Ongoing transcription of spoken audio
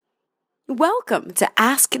Welcome to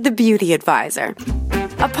Ask the Beauty Advisor,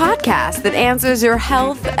 a podcast that answers your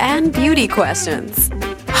health and beauty questions.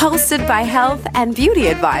 Hosted by health and beauty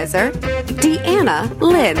advisor, Deanna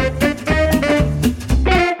Lynn.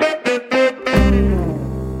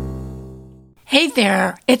 Hey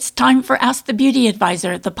there, it's time for Ask the Beauty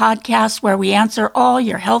Advisor, the podcast where we answer all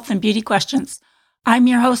your health and beauty questions. I'm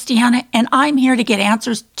your host, Deanna, and I'm here to get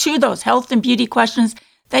answers to those health and beauty questions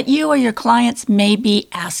that you or your clients may be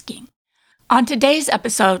asking. On today's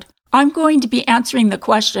episode, I'm going to be answering the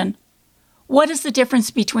question, what is the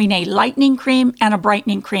difference between a lightening cream and a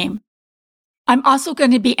brightening cream? I'm also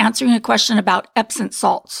going to be answering a question about Epsom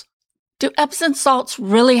salts. Do Epsom salts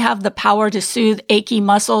really have the power to soothe achy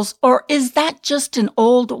muscles, or is that just an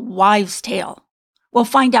old wives' tale? We'll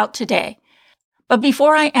find out today. But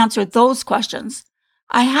before I answer those questions,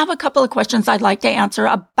 I have a couple of questions I'd like to answer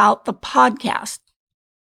about the podcast.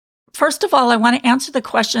 First of all, I want to answer the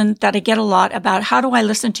question that I get a lot about how do I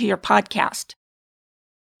listen to your podcast?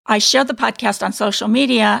 I share the podcast on social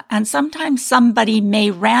media, and sometimes somebody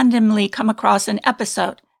may randomly come across an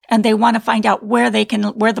episode and they want to find out where the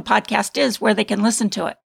podcast is, where they can listen to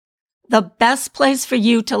it. The best place for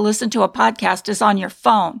you to listen to a podcast is on your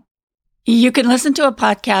phone. You can listen to a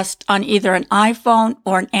podcast on either an iPhone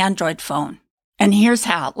or an Android phone. And here's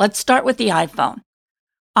how. Let's start with the iPhone.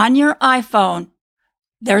 On your iPhone,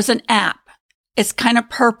 there's an app. It's kind of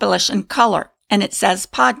purplish in color, and it says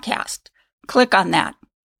podcast. Click on that.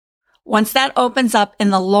 Once that opens up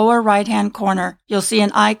in the lower right-hand corner, you'll see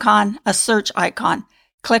an icon, a search icon.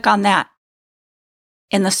 Click on that.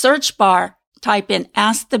 In the search bar, type in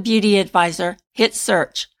Ask the Beauty Advisor, hit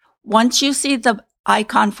search. Once you see the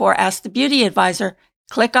icon for Ask the Beauty Advisor,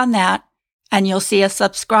 click on that, and you'll see a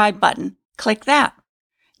subscribe button. Click that.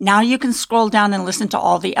 Now you can scroll down and listen to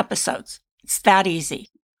all the episodes. It's that easy.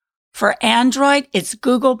 For Android, it's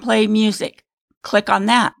Google Play Music. Click on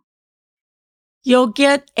that. You'll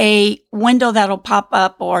get a window that'll pop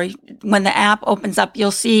up, or when the app opens up,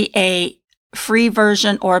 you'll see a free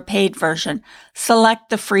version or a paid version. Select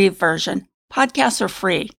the free version. Podcasts are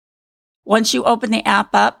free. Once you open the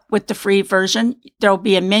app up with the free version, there'll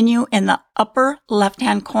be a menu in the upper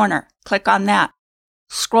left-hand corner. Click on that.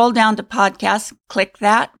 Scroll down to podcasts. Click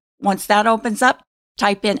that. Once that opens up,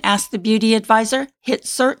 type in Ask the Beauty Advisor, hit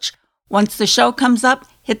search. Once the show comes up,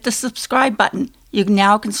 hit the subscribe button. You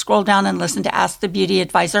now can scroll down and listen to Ask the Beauty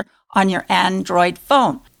Advisor on your Android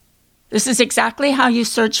phone. This is exactly how you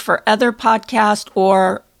search for other podcasts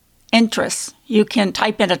or interests. You can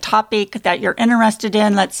type in a topic that you're interested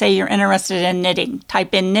in. Let's say you're interested in knitting.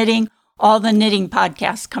 Type in knitting. All the knitting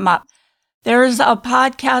podcasts come up. There's a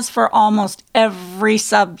podcast for almost every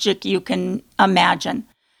subject you can imagine.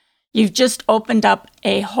 You've just opened up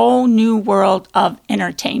a whole new world of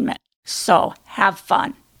entertainment. So have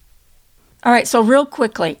fun. All right, so real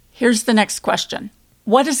quickly, here's the next question.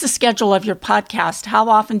 What is the schedule of your podcast? How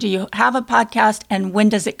often do you have a podcast, and when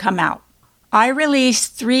does it come out? I release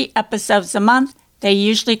 3 episodes a month. They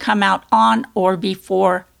usually come out on or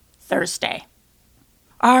before Thursday.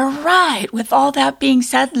 All right, with all that being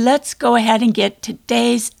said, let's go ahead and get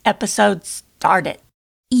today's episode started.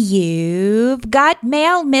 You've got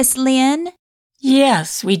mail, Miss Lynn.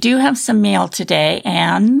 Yes, we do have some mail today,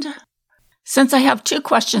 and since I have 2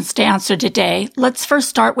 questions to answer today, let's first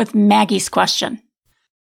start with Maggie's question.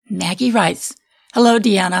 Maggie writes, Hello,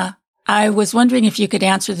 Deanna. I was wondering if you could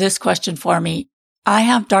answer this question for me. I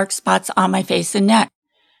have dark spots on my face and neck.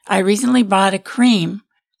 I recently bought a cream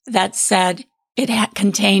that said it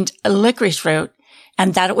contained a licorice root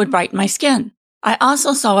and that it would brighten my skin. I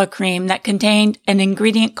also saw a cream that contained an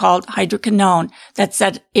ingredient called hydroquinone that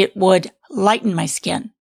said it would lighten my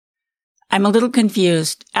skin. I'm a little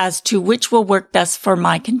confused as to which will work best for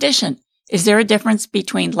my condition. Is there a difference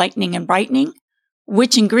between lightening and brightening?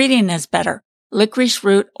 Which ingredient is better, licorice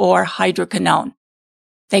root or hydroquinone?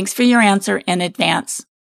 Thanks for your answer in advance,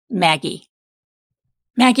 Maggie.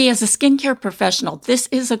 Maggie, as a skincare professional, this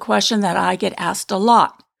is a question that I get asked a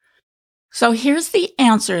lot. So here's the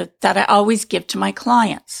answer that I always give to my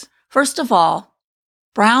clients. First of all,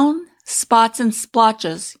 brown spots and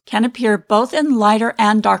splotches can appear both in lighter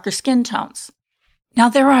and darker skin tones. Now,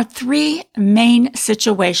 there are 3 main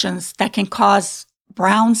situations that can cause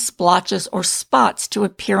brown splotches or spots to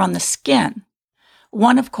appear on the skin.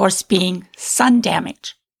 One, of course, being sun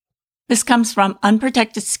damage. This comes from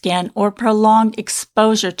unprotected skin or prolonged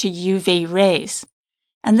exposure to UV rays.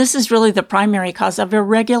 And this is really the primary cause of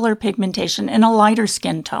irregular pigmentation in a lighter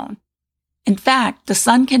skin tone. In fact, the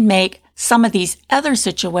sun can make some of these other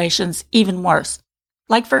situations even worse,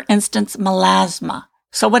 like for instance, melasma.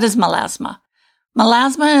 So what is melasma?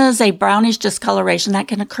 Melasma is a brownish discoloration that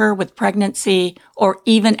can occur with pregnancy or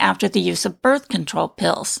even after the use of birth control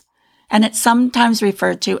pills, and it's sometimes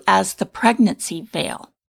referred to as the pregnancy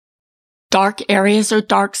veil. Dark areas or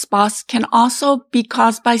dark spots can also be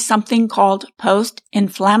caused by something called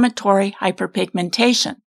post-inflammatory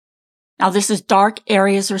hyperpigmentation. Now, this is dark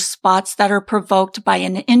areas or spots that are provoked by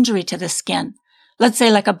an injury to the skin. Let's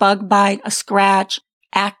say like a bug bite, a scratch,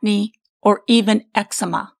 acne, or even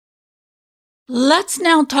eczema. Let's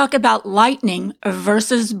now talk about lightening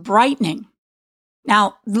versus brightening.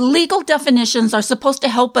 Now, legal definitions are supposed to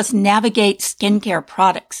help us navigate skincare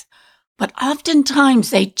products, but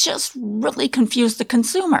oftentimes they just really confuse the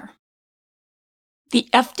consumer. The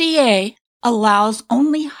FDA allows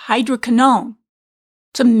only hydroquinone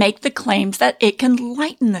to make the claims that it can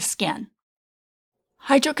lighten the skin.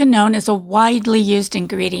 Hydroquinone is a widely used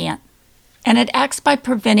ingredient, and it acts by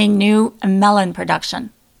preventing new melanin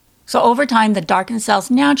production. So over time, the darkened cells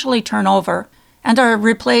naturally turn over and are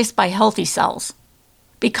replaced by healthy cells.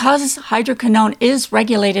 Because hydroquinone is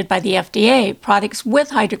regulated by the FDA, products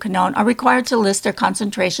with hydroquinone are required to list their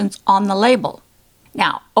concentrations on the label.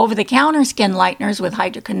 Now, over-the-counter skin lighteners with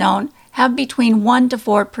hydroquinone have between 1 to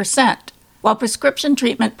 4%, while prescription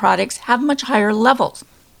treatment products have much higher levels.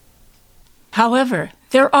 However,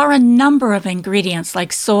 there are a number of ingredients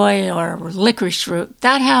like soy or licorice root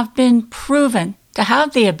that have been proven to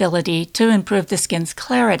have the ability to improve the skin's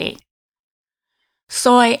clarity.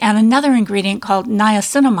 Soy and another ingredient called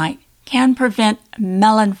niacinamide can prevent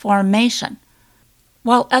melanin formation,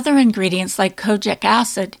 while other ingredients like kojic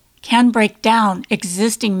acid can break down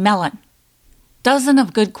existing melanin. Dozens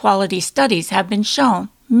of good quality studies have been shown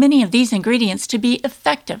many of these ingredients to be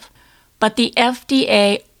effective, but the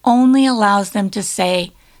FDA only allows them to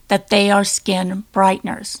say that they are skin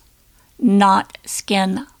brighteners, not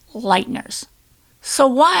skin lighteners. So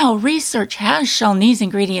while research has shown these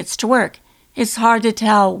ingredients to work, it's hard to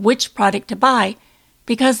tell which product to buy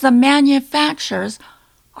because the manufacturers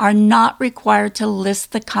are not required to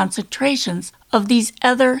list the concentrations of these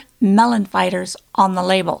other melanin fighters on the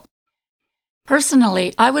label.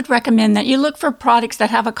 Personally, I would recommend that you look for products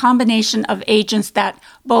that have a combination of agents that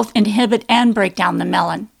both inhibit and break down the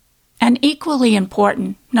melanin. And equally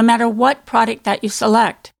important, no matter what product that you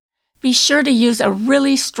select, be sure to use a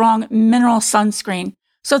really strong mineral sunscreen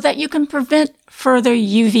so that you can prevent further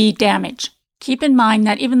UV damage. Keep in mind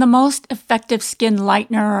that even the most effective skin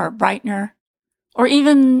lightener or brightener, or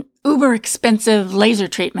even uber expensive laser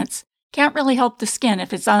treatments, can't really help the skin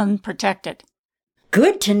if it's unprotected.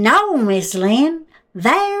 Good to know, Miss Lynn.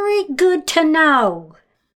 Very good to know.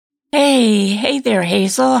 Hey there,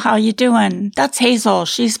 Hazel. How you doing? That's Hazel.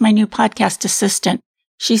 She's my new podcast assistant.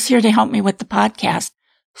 She's here to help me with the podcast.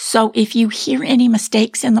 So if you hear any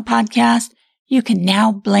mistakes in the podcast, you can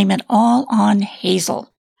now blame it all on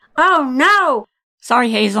Hazel. Oh, no. Sorry,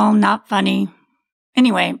 Hazel. Not funny.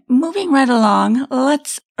 Anyway, moving right along,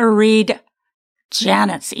 let's read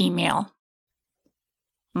Janet's email.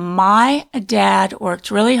 My dad worked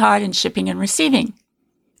really hard in shipping and receiving.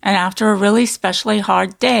 And after a really especially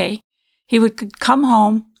hard day, he would come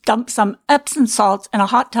home, dump some Epsom salts in a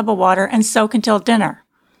hot tub of water, and soak until dinner.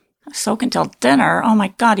 Soak until dinner? Oh my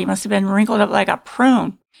God, he must have been wrinkled up like a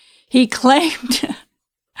prune. He claimed,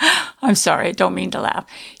 I'm sorry, I don't mean to laugh.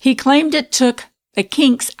 He claimed it took the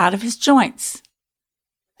kinks out of his joints.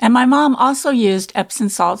 And my mom also used Epsom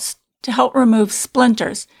salts to help remove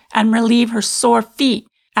splinters and relieve her sore feet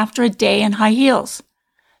after a day in high heels.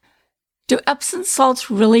 Do Epsom salts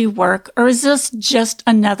really work, or is this just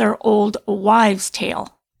another old wives'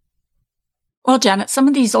 tale? Well, Janet, some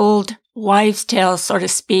of these old wives' tales, so to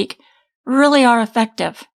speak, really are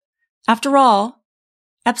effective. After all,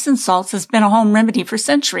 Epsom salts has been a home remedy for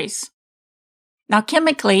centuries. Now,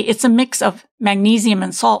 chemically, it's a mix of magnesium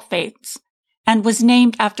and sulfates, and was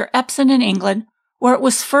named after Epsom in England, where it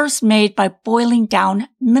was first made by boiling down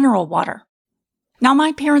mineral water. Now,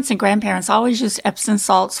 my parents and grandparents always used Epsom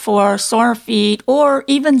salts for sore feet or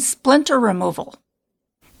even splinter removal.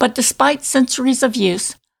 But despite centuries of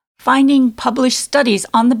use, finding published studies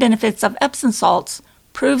on the benefits of Epsom salts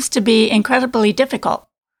proves to be incredibly difficult.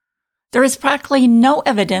 There is practically no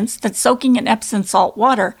evidence that soaking in Epsom salt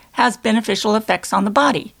water has beneficial effects on the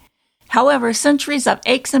body. However, centuries of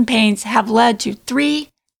aches and pains have led to 3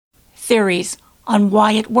 theories on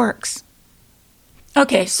why it works.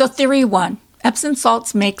 Okay, so theory 1. Epsom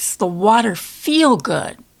salts makes the water feel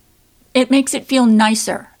good. It makes it feel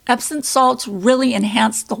nicer. Epsom salts really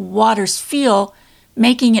enhance the water's feel,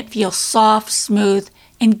 making it feel soft, smooth,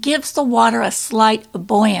 and gives the water a slight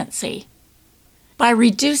buoyancy. By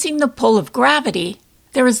reducing the pull of gravity,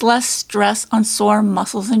 there is less stress on sore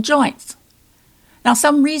muscles and joints. Now,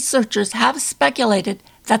 some researchers have speculated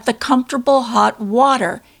that the comfortable hot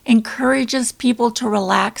water encourages people to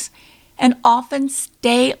relax and often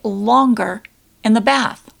stay longer in the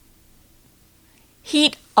bath.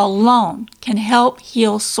 Heat alone can help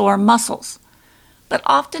heal sore muscles, but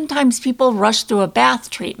oftentimes people rush through a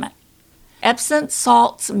bath treatment. Epsom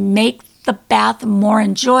salts make the bath more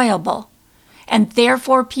enjoyable, and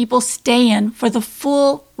therefore people stay in for the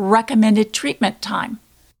full recommended treatment time.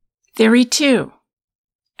 Theory 2.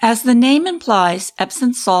 As the name implies,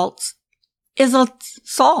 Epsom salts is a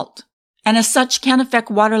salt, and as such can affect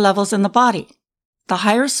water levels in the body. The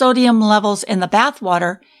higher sodium levels in the bath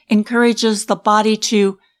water encourages the body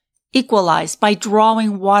to equalize by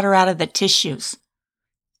drawing water out of the tissues.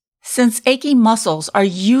 Since aching muscles are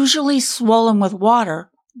usually swollen with water,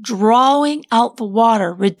 drawing out the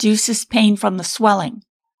water reduces pain from the swelling.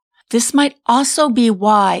 This might also be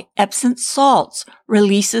why Epsom salts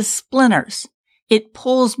releases splinters. It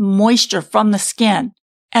pulls moisture from the skin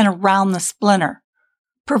and around the splinter,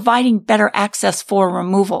 providing better access for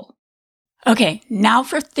removal. Okay, now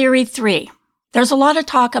for theory 3. There's a lot of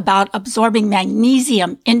talk about absorbing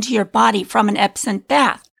magnesium into your body from an Epsom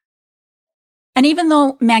bath. And even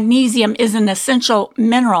though magnesium is an essential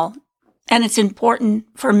mineral and it's important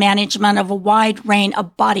for management of a wide range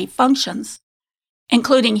of body functions,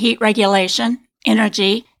 including heat regulation,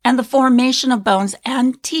 energy, and the formation of bones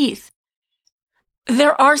and teeth,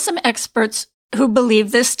 there are some experts who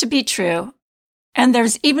believe this to be true, and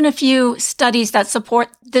there's even a few studies that support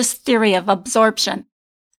this theory of absorption.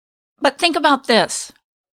 But think about this.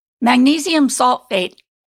 Magnesium sulfate,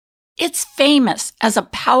 it's famous as a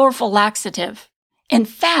powerful laxative. In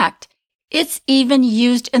fact, it's even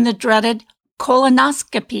used in the dreaded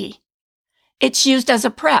colonoscopy. It's used as a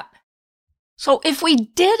prep. So if we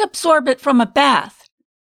did absorb it from a bath,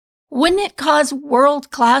 wouldn't it cause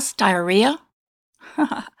world-class diarrhea?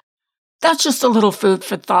 That's just a little food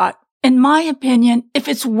for thought. In my opinion, if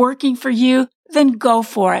it's working for you, then go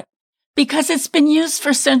for it, because it's been used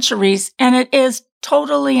for centuries and it is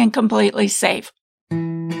totally and completely safe.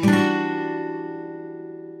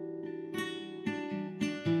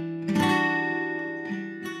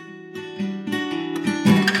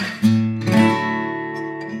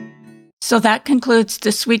 So that concludes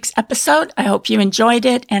this week's episode. I hope you enjoyed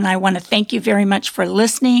it, and I want to thank you very much for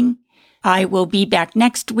listening. I will be back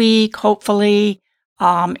next week, hopefully.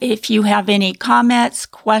 If you have any comments,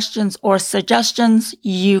 questions, or suggestions,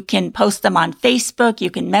 you can post them on Facebook.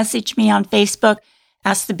 You can message me on Facebook,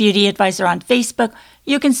 Ask the Beauty Advisor on Facebook.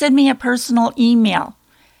 You can send me a personal email.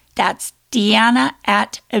 That's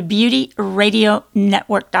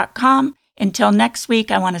Deanna@beautyradionetwork.com. Until next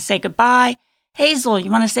week, I want to say goodbye. Hazel, you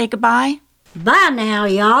want to say goodbye? Bye now,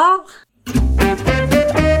 y'all.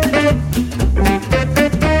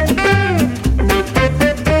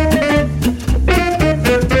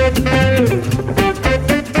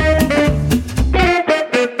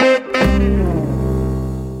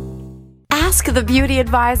 Ask the Beauty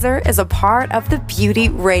Advisor is a part of the Beauty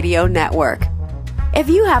Radio Network. If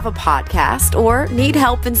you have a podcast or need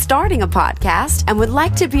help in starting a podcast and would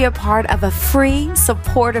like to be a part of a free,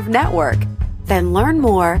 supportive network, then learn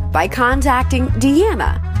more by contacting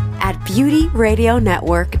Deanna at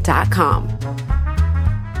beautyradionetwork.com.